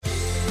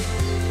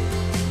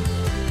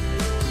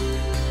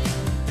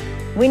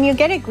When you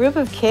get a group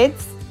of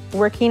kids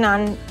working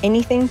on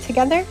anything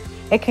together,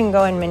 it can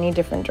go in many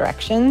different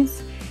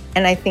directions.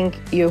 And I think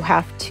you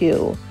have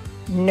to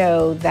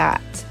know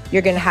that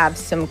you're going to have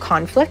some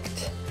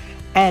conflict.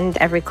 And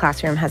every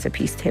classroom has a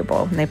peace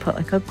table, and they put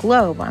like a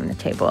globe on the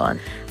table. And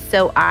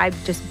so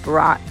I've just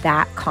brought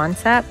that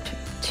concept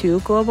to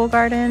Global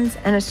Gardens.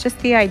 And it's just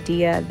the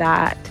idea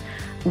that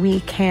we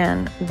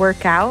can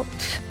work out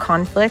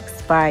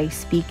conflicts by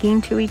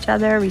speaking to each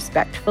other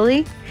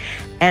respectfully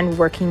and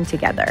working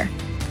together.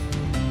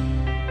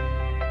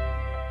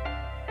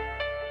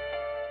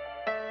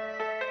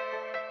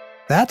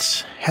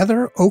 That's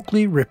Heather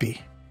Oakley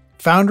Rippey,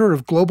 founder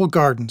of Global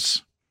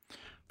Gardens.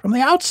 From the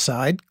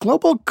outside,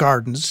 Global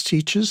Gardens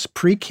teaches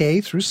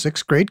pre-K through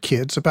 6th grade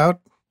kids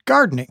about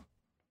gardening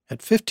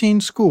at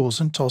 15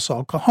 schools in Tulsa,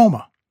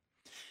 Oklahoma.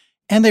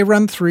 And they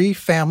run 3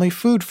 family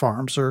food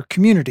farms or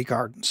community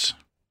gardens.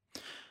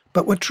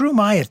 But what drew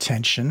my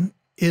attention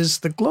is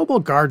the Global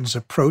Gardens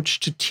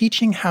approach to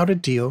teaching how to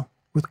deal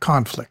with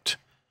conflict,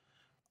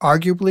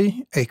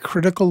 arguably a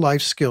critical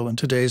life skill in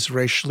today's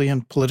racially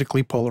and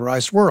politically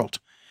polarized world.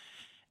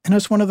 And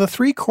it's one of the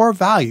 3 core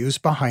values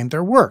behind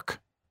their work: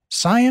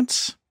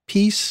 science,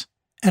 peace,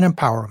 and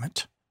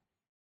empowerment.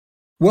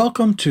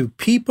 Welcome to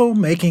People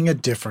Making a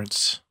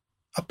Difference,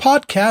 a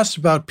podcast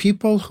about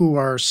people who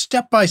are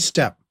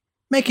step-by-step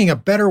making a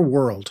better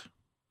world.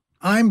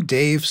 I'm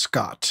Dave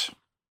Scott.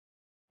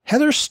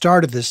 Heather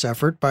started this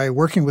effort by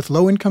working with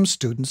low-income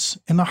students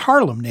in the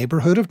Harlem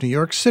neighborhood of New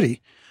York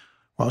City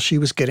while she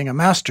was getting a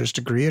master's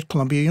degree at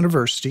Columbia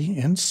University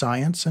in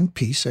science and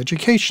peace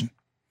education.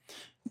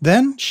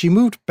 Then she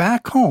moved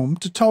back home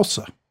to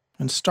Tulsa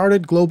and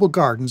started Global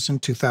Gardens in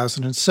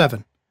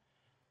 2007.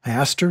 I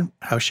asked her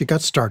how she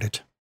got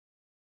started.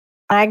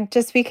 I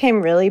just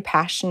became really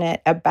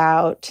passionate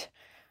about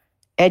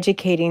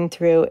educating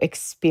through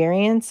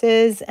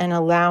experiences and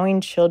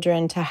allowing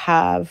children to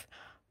have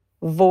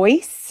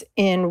voice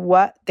in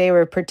what they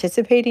were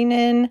participating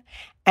in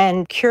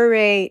and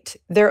curate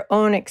their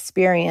own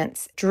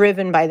experience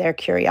driven by their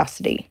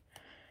curiosity.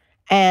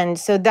 And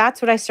so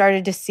that's what I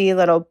started to see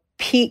little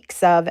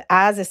peaks of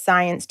as a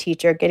science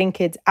teacher, getting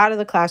kids out of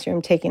the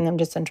classroom, taking them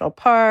to Central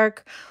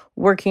Park,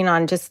 working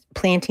on just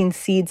planting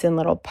seeds in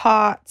little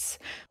pots.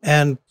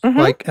 And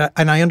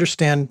and I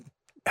understand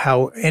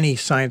how any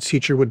science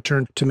teacher would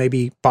turn to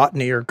maybe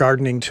botany or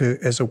gardening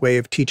as a way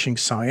of teaching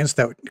science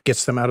that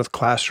gets them out of the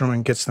classroom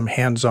and gets them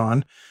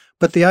hands-on.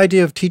 But the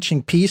idea of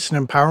teaching peace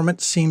and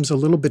empowerment seems a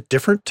little bit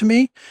different to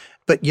me,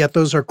 but yet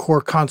those are core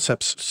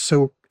concepts.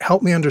 So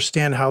help me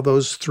understand how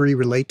those 3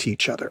 relate to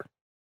each other.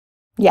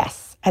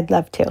 Yes, I'd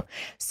love to.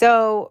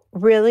 So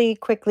really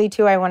quickly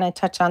too, I want to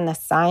touch on the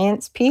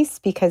science piece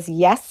because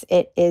yes,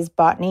 it is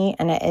botany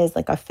and it is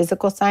like a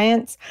physical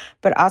science,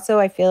 but also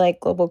I feel like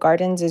Global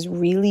Gardens is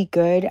really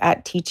good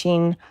at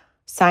teaching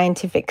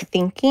scientific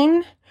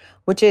thinking,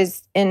 which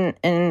is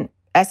in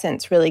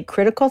essence really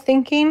critical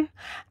thinking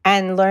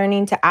and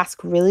learning to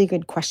ask really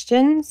good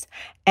questions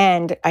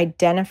and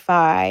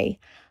identify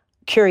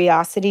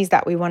curiosities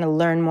that we want to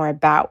learn more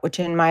about, which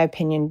in my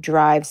opinion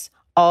drives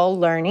all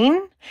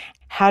learning.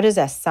 How does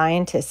a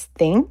scientist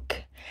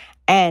think?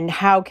 And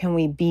how can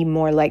we be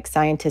more like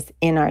scientists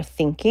in our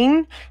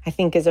thinking? I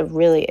think is a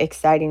really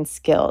exciting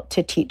skill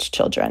to teach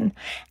children.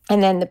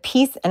 And then the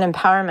peace and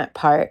empowerment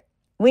part.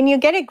 When you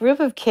get a group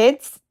of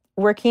kids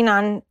working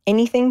on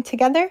anything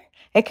together,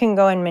 it can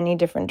go in many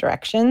different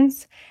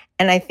directions.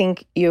 And I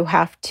think you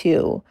have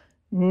to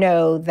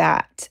know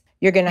that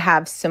you're going to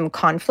have some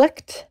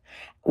conflict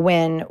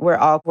when we're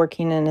all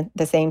working in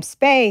the same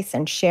space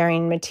and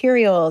sharing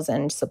materials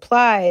and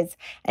supplies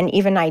and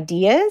even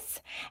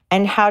ideas.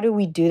 And how do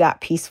we do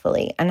that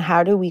peacefully? And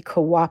how do we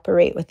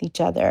cooperate with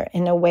each other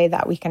in a way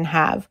that we can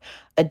have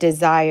a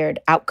desired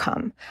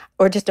outcome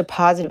or just a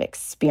positive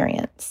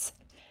experience?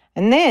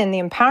 And then the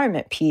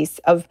empowerment piece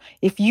of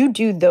if you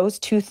do those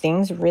 2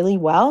 things really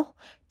well,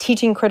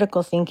 teaching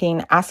critical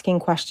thinking, asking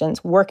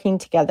questions, working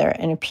together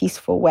in a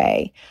peaceful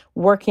way,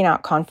 working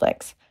out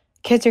conflicts,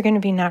 kids are going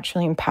to be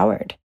naturally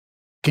empowered.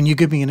 Can you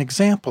give me an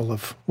example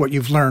of what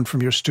you've learned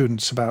from your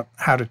students about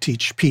how to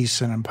teach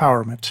peace and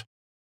empowerment?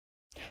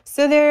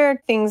 So there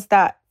are things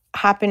that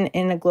happen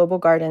in a Global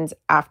Gardens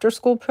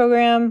after-school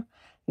program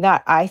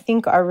that I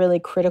think are really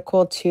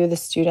critical to the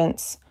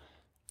students'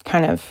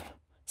 kind of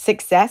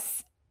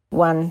success.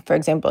 One, for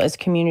example, is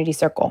community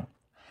circle.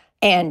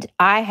 And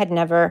I had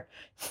never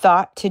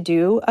thought to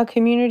do a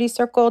community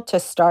circle to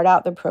start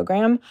out the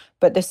program,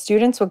 but the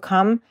students would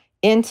come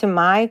into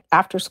my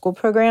after-school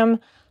program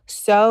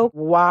so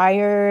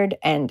wired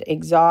and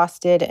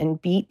exhausted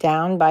and beat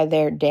down by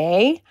their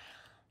day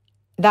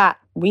that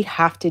we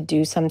have to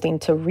do something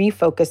to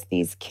refocus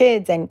these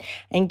kids and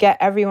get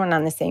everyone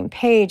on the same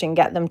page and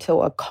get them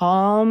to a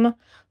calm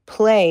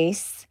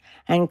place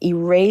and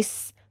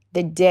erase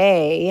the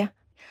day.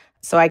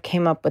 So I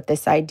came up with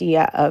this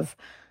idea of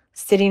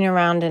sitting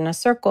around in a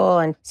circle.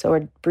 And so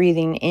we're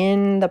breathing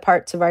in the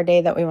parts of our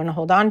day that we want to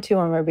hold on to,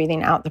 and we're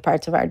breathing out the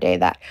parts of our day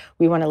that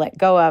we want to let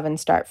go of and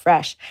start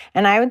fresh.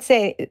 And I would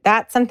say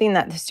that's something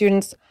that the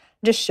students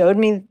just showed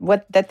me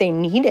what that they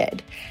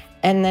needed.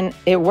 And then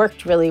it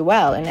worked really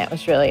well, and it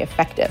was really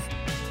effective.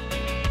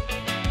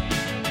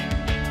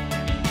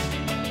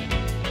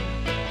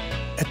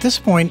 At this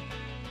point,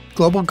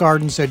 Global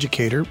Gardens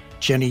educator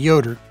Jenny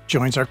Yoder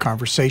joins our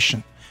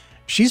conversation.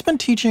 She's been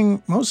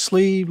teaching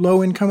mostly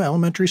low-income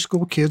elementary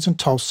school kids in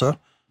Tulsa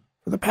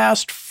for the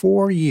past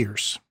 4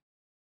 years.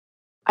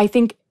 I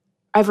think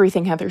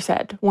everything Heather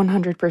said,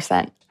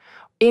 100%.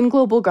 In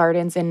Global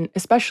Gardens, and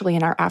especially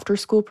in our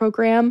after-school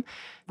program,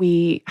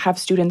 we have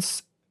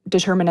students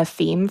determine a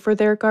theme for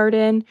their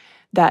garden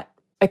that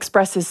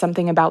expresses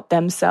something about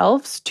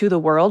themselves to the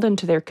world and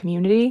to their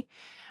community.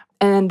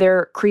 And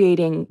they're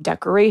creating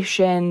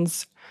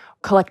decorations,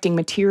 collecting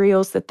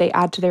materials that they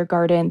add to their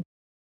garden.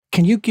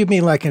 Can you give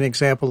me like an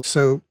example?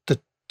 So the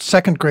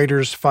second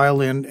graders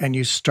file in and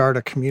you start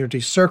a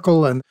community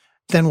circle, and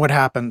then what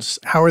happens?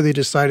 How are they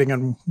deciding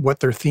on what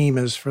their theme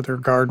is for their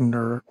garden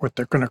or what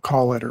they're going to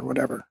call it or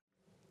whatever?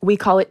 We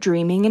call it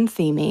dreaming and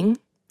theming.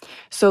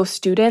 So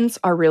students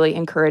are really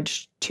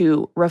encouraged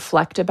to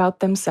reflect about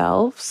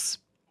themselves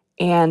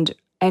and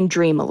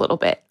dream a little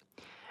bit.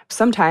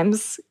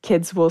 Sometimes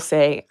kids will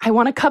say, I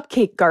want a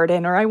cupcake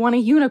garden or I want a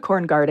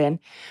unicorn garden,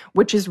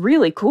 which is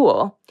really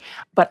cool.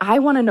 But I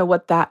want to know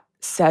what that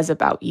says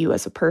about you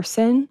as a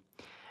person,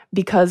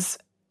 because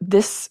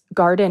this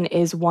garden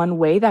is one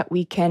way that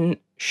we can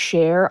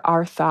share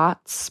our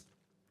thoughts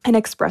and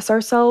express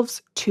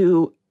ourselves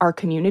to our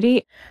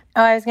community.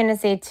 Oh, I was going to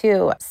say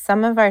too,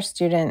 some of our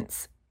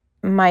students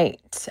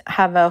might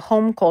have a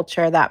home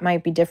culture that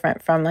might be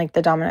different from like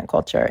the dominant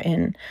culture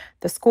in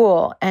the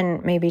school,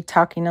 and maybe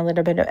talking a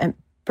little bit and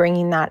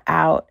bringing that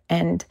out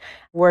and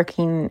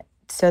working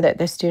so that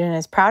the student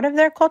is proud of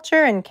their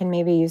culture and can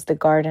maybe use the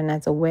garden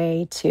as a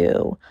way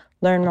to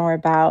learn more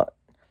about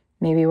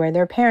maybe where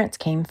their parents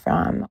came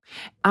from.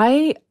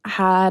 I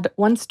had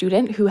one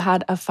student who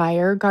had a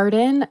fire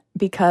garden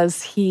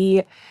because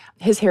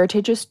his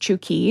heritage is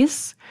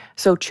Chuukese.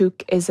 So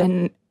Chuuk is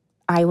an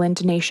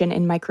island nation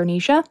in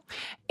Micronesia.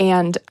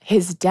 And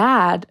his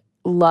dad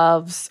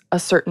loves a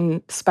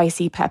certain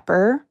spicy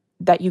pepper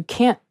that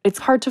it's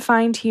hard to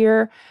find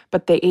here,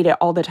 but they ate it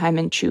all the time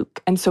in Chuuk.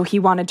 And so he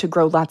wanted to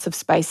grow lots of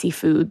spicy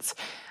foods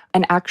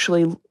and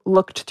actually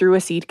looked through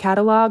a seed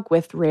catalog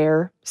with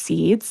rare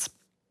seeds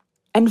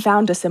and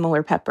found a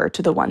similar pepper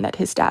to the one that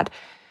his dad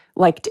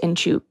liked in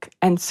Chuuk.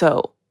 And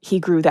so he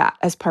grew that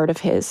as part of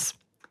his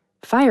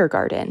fire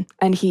garden.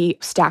 And he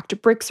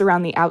stacked bricks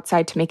around the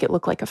outside to make it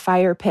look like a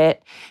fire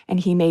pit. And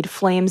he made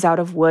flames out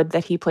of wood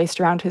that he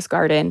placed around his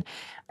garden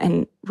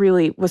and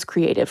really was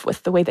creative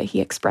with the way that he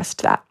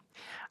expressed that.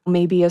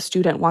 Maybe a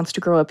student wants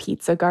to grow a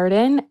pizza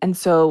garden. And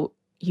so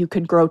you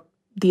could grow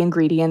the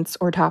ingredients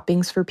or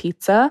toppings for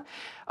pizza.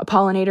 A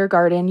pollinator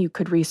garden, you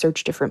could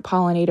research different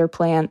pollinator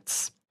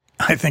plants.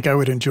 I think I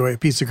would enjoy a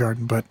pizza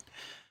garden, but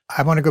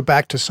I want to go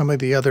back to some of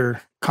the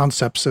other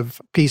concepts of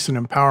peace and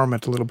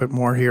empowerment a little bit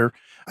more here.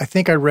 I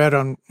think I read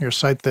on your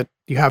site that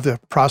you have the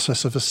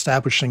process of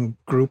establishing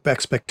group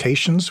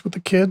expectations with the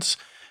kids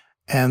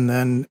and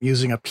then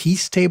using a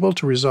peace table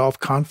to resolve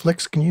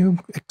conflicts. Can you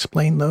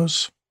explain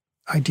those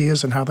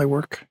ideas and how they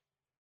work?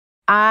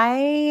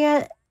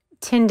 I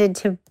tended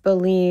to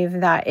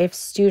believe that if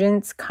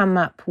students come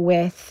up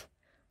with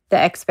the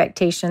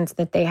expectations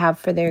that they have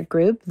for their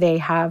group, they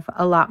have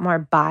a lot more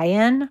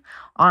buy-in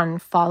on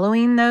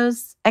following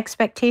those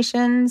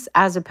expectations,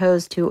 as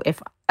opposed to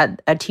if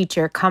a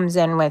teacher comes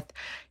in with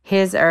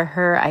his or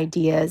her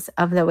ideas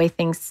of the way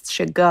things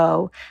should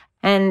go.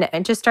 And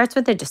it just starts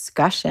with a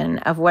discussion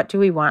of what do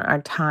we want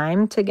our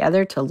time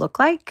together to look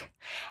like.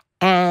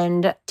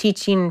 And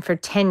teaching for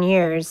 10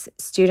 years,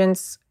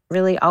 students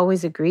really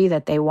always agree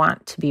that they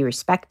want to be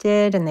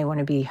respected and they want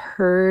to be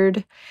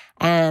heard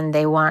and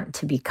they want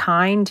to be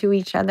kind to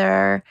each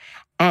other.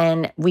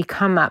 And we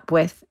come up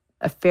with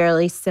a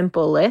fairly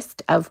simple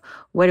list of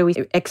what do we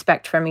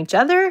expect from each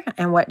other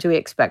and what do we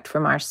expect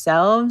from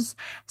ourselves,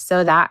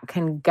 so that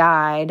can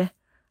guide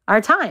our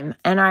time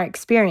and our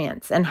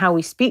experience and how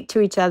we speak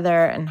to each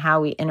other and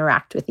how we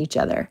interact with each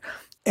other.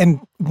 And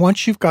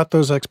once you've got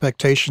those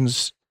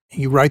expectations,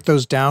 you write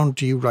those down.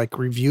 Do you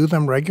review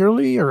them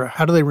regularly, or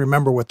how do they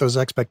remember what those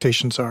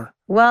expectations are?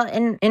 Well,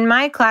 in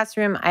my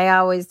classroom,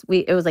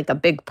 it was like a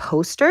big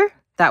poster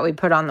that we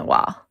put on the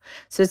wall.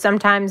 So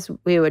sometimes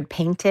we would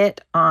paint it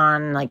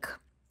on like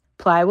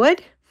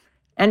plywood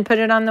and put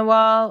it on the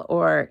wall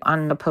or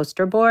on the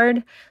poster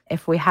board.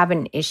 If we have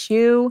an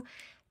issue,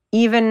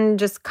 even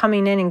just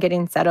coming in and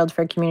getting settled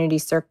for community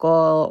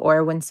circle,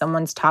 or when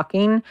someone's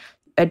talking,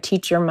 a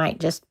teacher might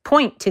just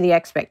point to the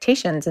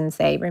expectations and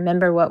say,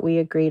 remember what we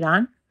agreed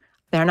on?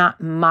 They're not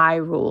my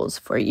rules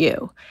for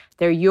you.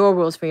 They're your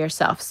rules for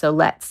yourself. So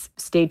let's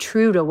stay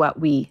true to what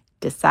we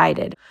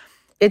decided.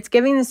 It's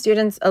giving the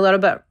students a little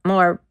bit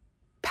more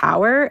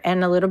power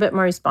and a little bit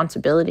more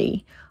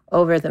responsibility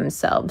over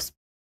themselves.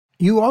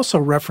 You also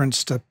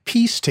referenced a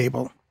peace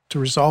table to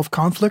resolve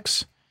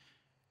conflicts.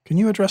 Can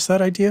you address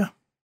that idea?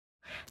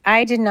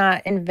 I did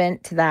not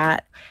invent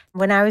that.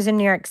 When I was in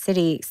New York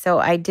City, so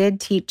I did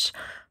teach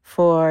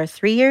for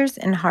 3 years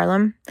in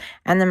Harlem.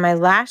 And then my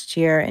last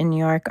year in New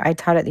York, I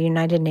taught at the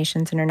United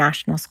Nations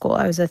International School.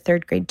 I was a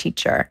third grade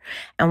teacher.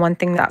 And one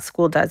thing that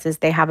school does is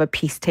they have a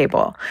peace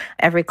table.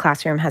 Every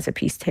classroom has a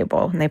peace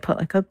table, and they put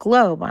like a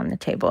globe on the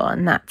table.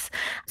 And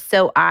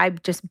so I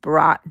just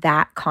brought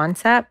that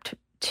concept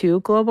to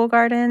Global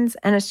Gardens.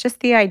 And it's just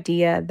the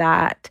idea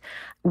that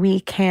we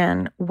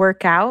can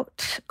work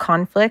out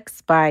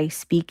conflicts by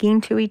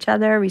speaking to each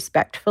other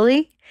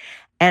respectfully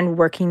and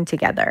working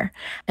together.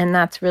 And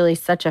that's really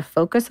such a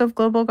focus of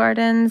Global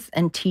Gardens,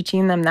 and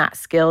teaching them that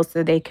skill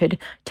so they could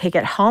take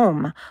it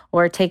home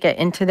or take it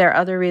into their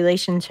other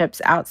relationships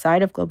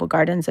outside of Global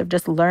Gardens, of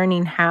just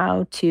learning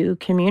how to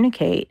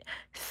communicate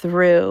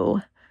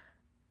through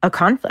a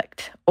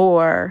conflict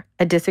or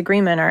a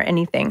disagreement or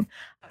anything.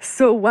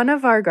 So one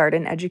of our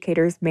garden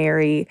educators,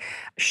 Mary,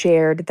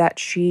 shared that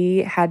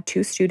she had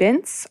 2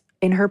 students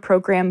in her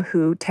program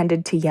who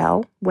tended to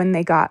yell when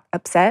they got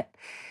upset.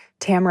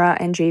 Tamara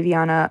and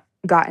Javiana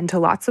got into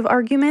lots of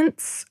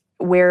arguments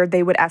where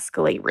they would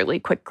escalate really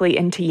quickly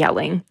into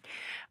yelling.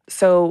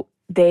 So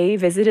they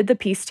visited the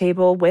peace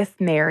table with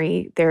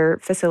Mary, their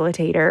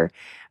facilitator,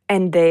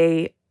 and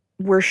they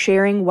were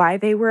sharing why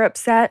they were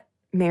upset.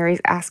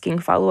 Mary's asking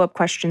follow-up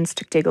questions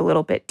to dig a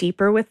little bit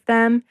deeper with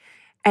them.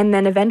 And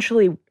then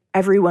eventually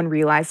everyone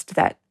realized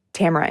that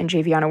Tamara and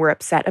Javiana were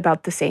upset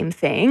about the same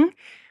thing,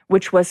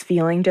 which was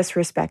feeling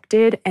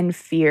disrespected and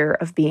fear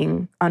of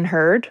being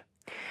unheard.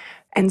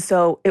 And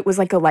so it was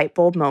like a light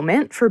bulb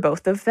moment for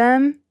both of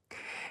them.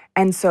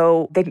 And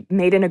so they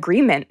made an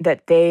agreement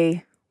that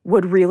they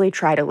would really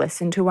try to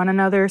listen to one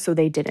another so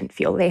they didn't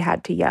feel they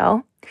had to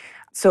yell.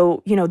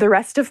 So, the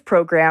rest of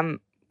program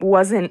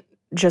wasn't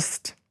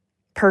just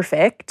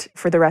perfect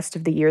for the rest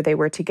of the year they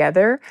were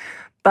together,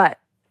 but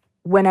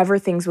whenever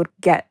things would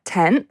get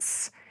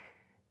tense,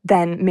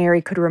 then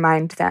Mary could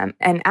remind them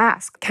and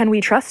ask, can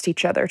we trust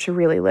each other to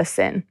really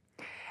listen?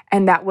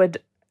 And that would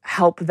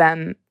help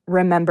them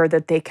remember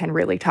that they can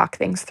really talk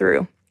things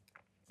through,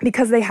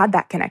 because they had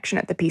that connection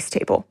at the peace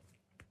table.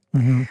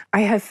 Mm-hmm.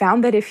 I have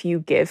found that if you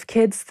give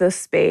kids the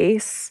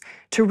space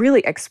to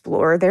really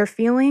explore their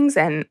feelings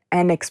and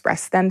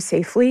express them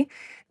safely,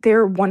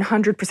 they're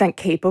 100%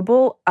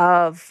 capable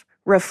of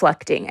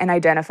reflecting and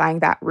identifying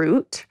that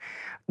root,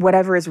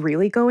 whatever is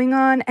really going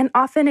on. And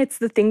often it's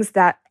the things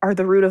that are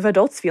the root of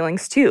adults'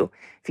 feelings too: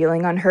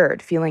 feeling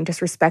unheard, feeling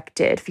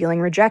disrespected,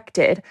 feeling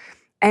rejected.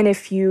 And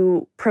if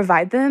you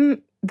provide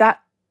them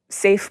that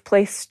safe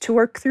place to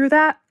work through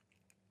that,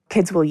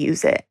 kids will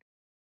use it.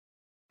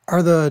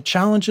 Are the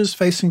challenges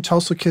facing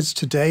Tulsa kids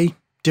today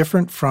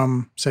different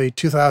from, say,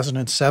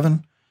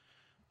 2007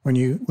 when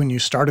you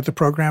started the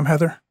program,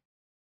 Heather?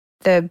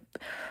 The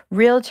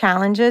real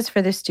challenges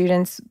for the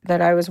students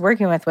that I was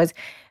working with was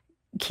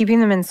keeping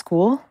them in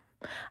school.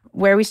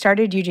 Where we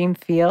started, Eugene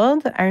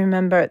Field, I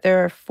remember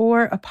there are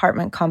 4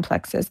 apartment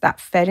complexes that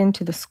fed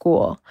into the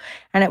school.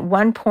 And at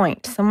one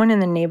point, someone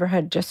in the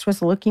neighborhood just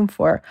was looking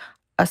for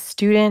a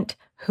student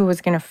who was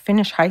going to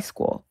finish high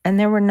school, and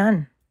there were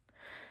none.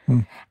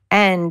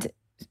 And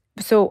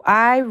so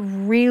I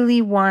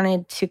really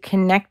wanted to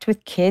connect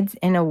with kids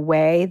in a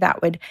way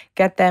that would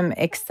get them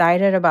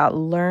excited about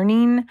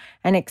learning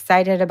and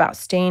excited about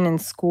staying in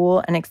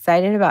school and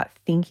excited about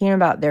thinking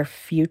about their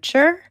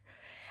future.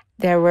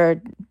 There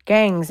were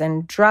gangs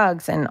and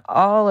drugs and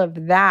all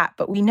of that,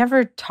 but we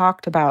never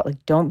talked about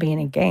like, don't be in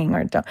a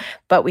gang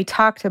but we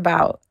talked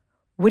about,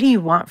 what do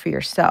you want for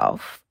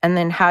yourself? And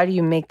then how do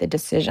you make the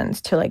decisions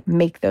to like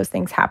make those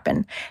things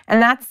happen?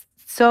 And that's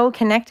so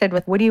connected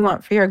with, what do you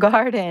want for your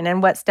garden,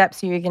 and what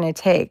steps are you going to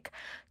take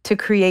to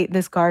create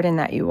this garden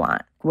that you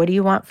want? What do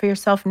you want for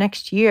yourself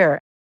next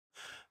year?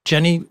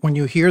 Jenny, when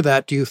you hear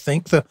that, do you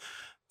think the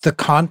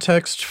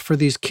context for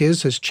these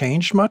kids has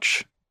changed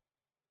much?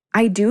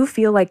 I do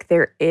feel like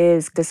there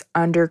is this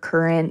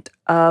undercurrent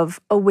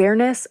of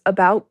awareness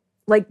about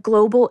like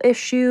global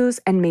issues,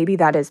 and maybe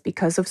that is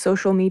because of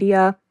social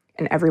media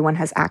and everyone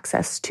has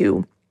access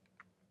to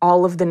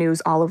all of the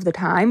news all of the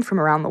time from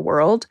around the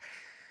world.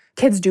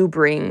 Kids do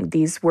bring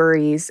these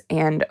worries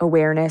and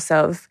awareness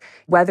of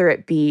whether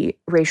it be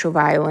racial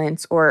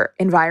violence or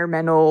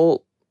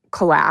environmental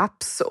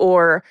collapse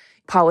or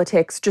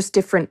politics, just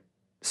different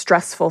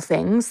stressful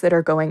things that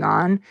are going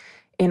on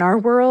in our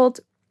world.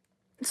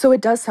 So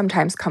it does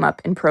sometimes come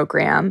up in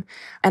program.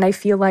 And I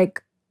feel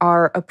like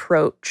our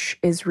approach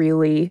is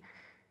really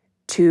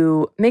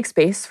to make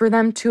space for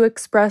them to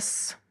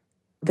express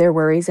their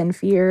worries and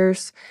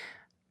fears,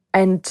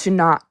 and to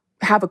not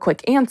have a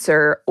quick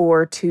answer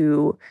or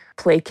to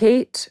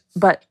placate,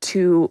 but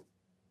to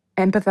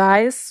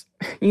empathize.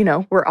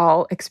 We're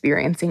all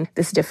experiencing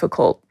this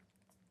difficult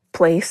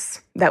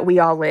place that we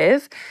all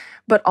live,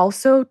 but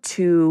also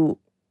to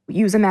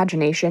use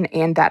imagination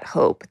and that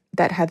hope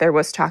that Heather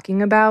was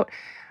talking about,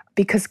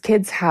 because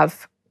kids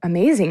have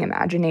amazing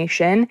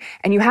imagination,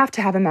 and you have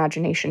to have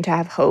imagination to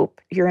have hope.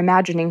 You're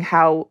imagining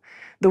how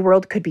the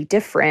world could be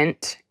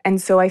different. And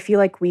so I feel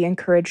like we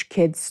encourage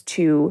kids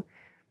to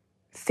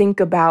think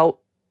about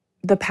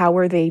the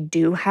power they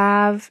do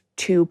have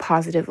to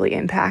positively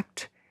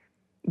impact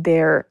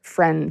their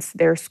friends,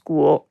 their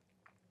school,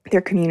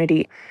 their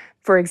community.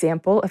 For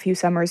example, a few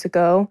summers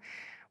ago,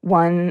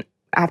 one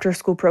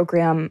after-school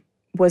program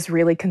was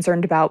really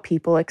concerned about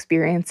people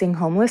experiencing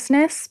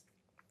homelessness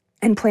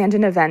and planned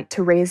an event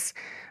to raise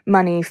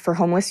money for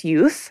homeless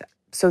youth.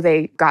 So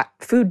they got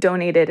food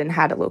donated and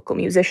had a local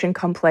musician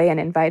come play and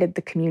invited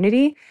the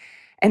community.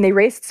 And they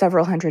raised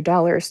several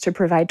 $100s to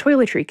provide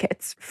toiletry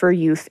kits for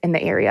youth in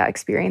the area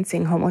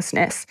experiencing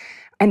homelessness.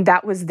 And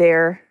that was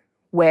their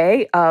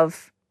way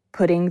of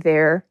putting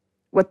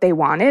what they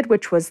wanted,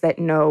 which was that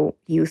no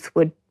youth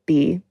would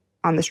be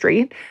on the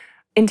street,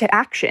 into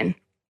action.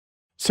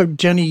 So,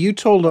 Jenny, you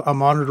told a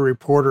Monitor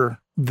reporter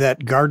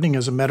that gardening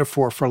is a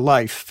metaphor for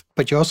life,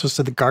 but you also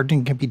said that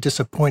gardening can be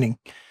disappointing.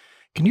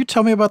 Can you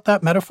tell me about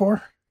that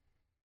metaphor?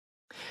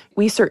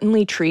 We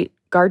certainly treat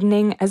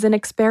gardening as an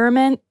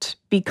experiment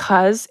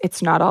because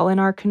it's not all in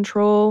our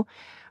control.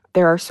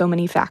 There are so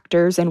many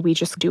factors and we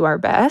just do our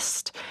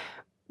best.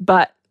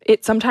 But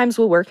it sometimes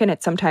will work and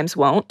it sometimes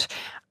won't.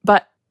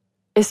 But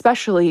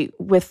especially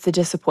with the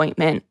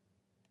disappointment,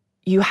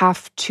 you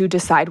have to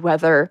decide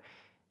whether,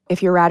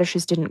 if your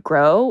radishes didn't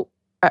grow,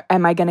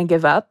 am I going to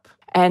give up?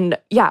 And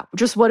yeah,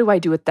 just what do I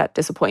do with that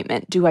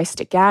disappointment? Do I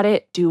stick at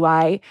it? Do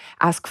I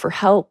ask for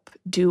help?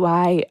 Do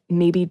I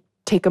maybe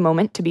take a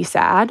moment to be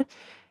sad,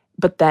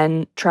 but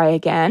then try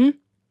again?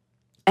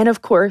 And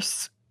of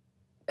course,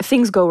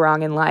 things go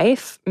wrong in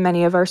life.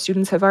 Many of our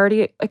students have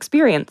already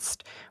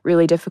experienced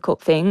really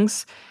difficult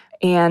things.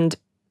 And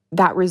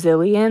that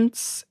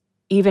resilience,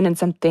 even in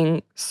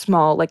something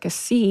small like a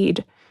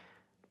seed,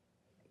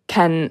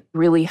 can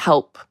really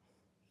help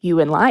you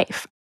in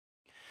life.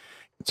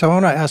 So I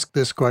want to ask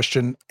this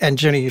question, and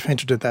Jenny, you've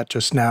hinted at that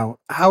just now.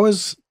 How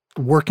has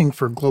working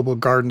for Global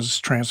Gardens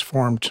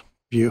transformed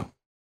you?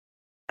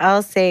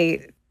 I'll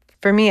say,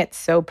 for me, it's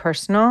so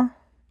personal.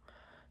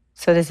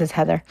 So this is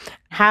Heather.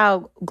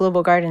 How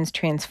Global Gardens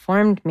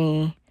transformed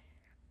me.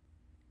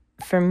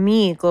 For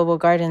me, Global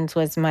Gardens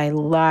was my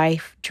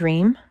life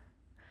dream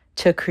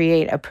to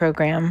create a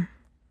program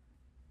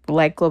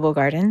like Global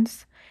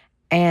Gardens.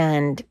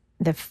 And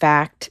the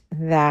fact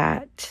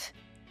that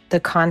the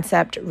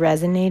concept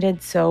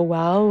resonated so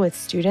well with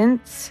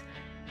students,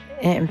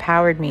 it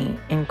empowered me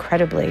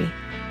incredibly.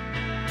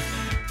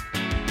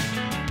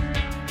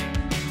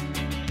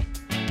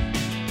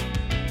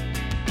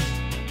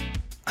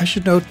 I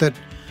should note that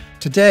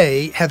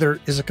today,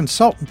 Heather is a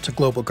consultant to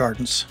Global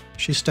Gardens.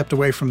 She stepped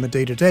away from the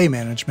day-to-day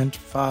management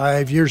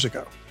 5 years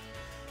ago.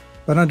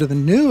 But under the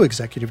new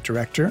executive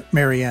director,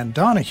 Mary Ann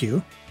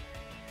Donahue,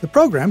 the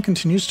program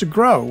continues to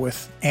grow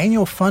with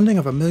annual funding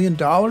of $1 million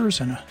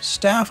and a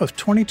staff of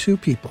 22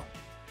 people.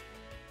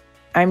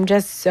 I'm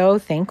just so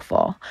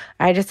thankful.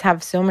 I just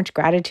have so much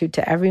gratitude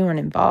to everyone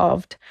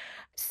involved.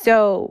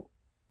 So,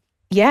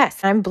 yes,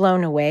 I'm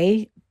blown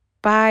away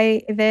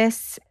by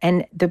this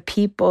and the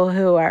people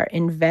who are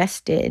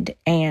invested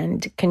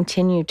and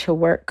continue to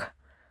work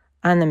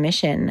on the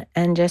mission,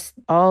 and just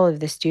all of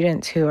the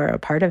students who are a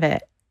part of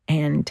it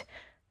and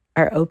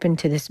are open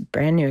to this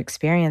brand new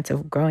experience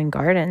of growing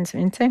gardens. I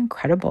mean, it's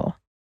incredible.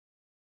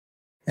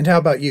 And how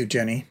about you,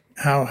 Jenny?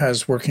 How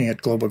has working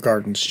at Global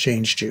Gardens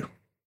changed you?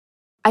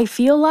 I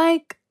feel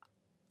like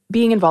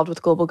being involved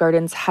with Global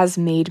Gardens has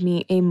made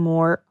me a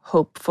more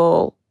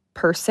hopeful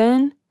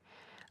person.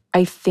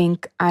 I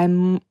think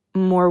I'm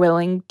more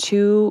willing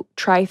to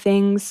try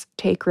things,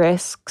 take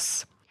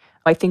risks.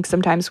 I think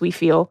sometimes we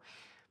feel,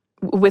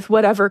 with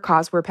whatever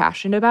cause we're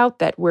passionate about,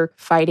 that we're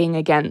fighting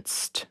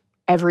against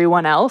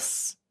everyone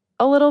else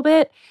a little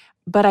bit,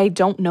 but I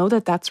don't know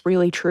that that's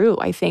really true.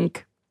 I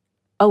think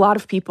a lot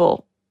of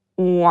people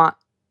want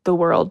the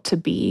world to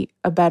be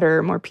a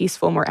better, more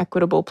peaceful, more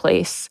equitable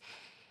place,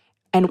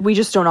 and we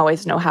just don't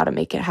always know how to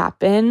make it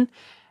happen.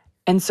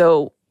 And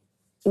so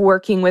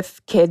working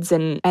with kids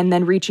and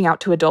then reaching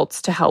out to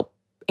adults to help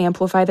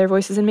amplify their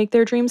voices and make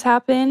their dreams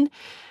happen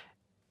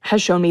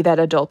has shown me that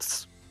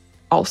adults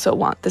also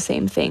want the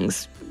same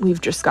things.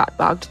 We've just got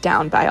bogged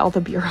down by all the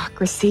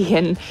bureaucracy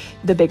and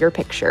the bigger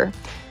picture.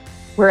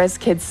 Whereas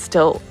kids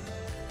still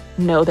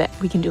know that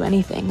we can do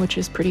anything, which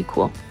is pretty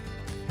cool.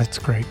 That's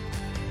great.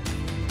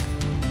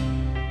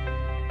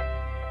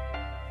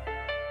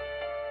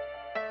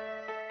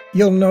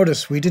 You'll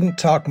notice we didn't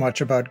talk much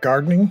about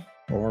gardening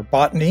or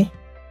botany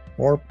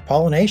or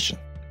pollination.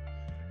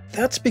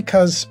 That's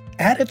because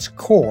at its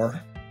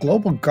core,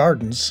 Global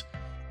Gardens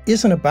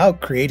isn't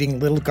about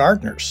creating little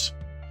gardeners.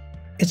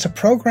 It's a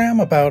program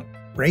about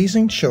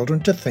raising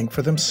children to think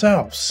for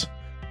themselves,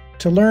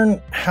 to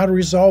learn how to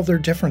resolve their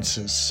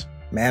differences,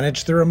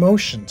 manage their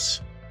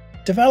emotions,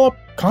 develop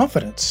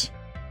confidence.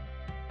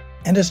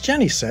 And as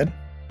Jenny said,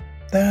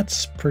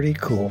 that's pretty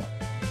cool.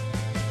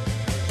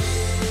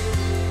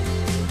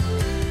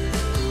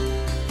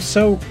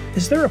 So,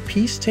 is there a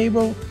peace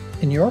table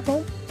in your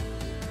home?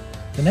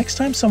 The next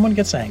time someone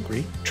gets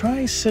angry,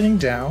 try sitting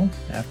down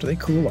after they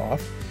cool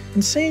off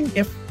and seeing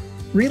if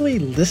really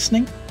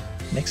listening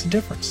makes a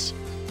difference.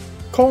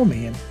 Call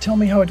me and tell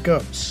me how it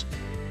goes.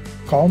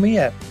 Call me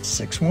at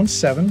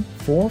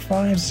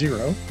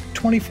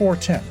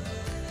 617-450-2410.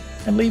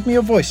 and leave me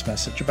a voice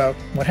message about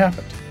what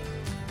happened.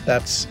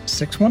 That's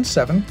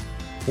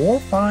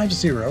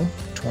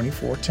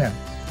 617-450-2410.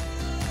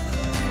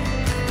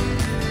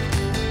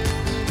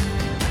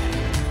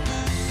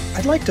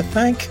 I'd like to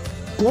thank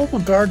Global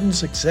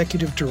Gardens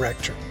Executive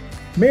Director,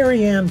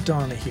 Mary Ann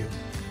Donahue,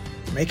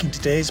 for making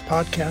today's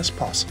podcast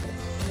possible.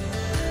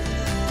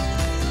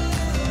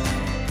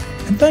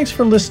 And thanks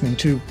for listening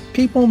to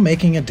People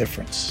Making a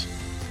Difference,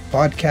 a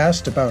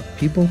podcast about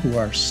people who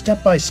are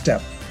step by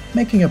step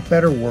making a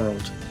better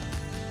world.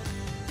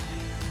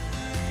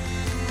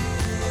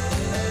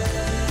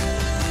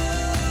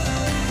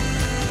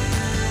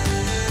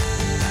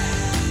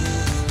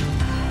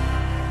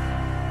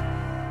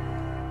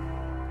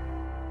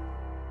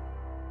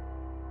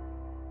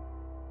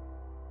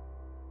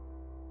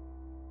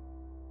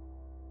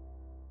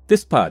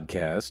 This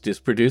podcast is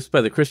produced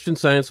by the Christian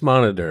Science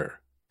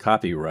Monitor.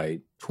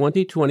 Copyright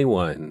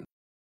 2021.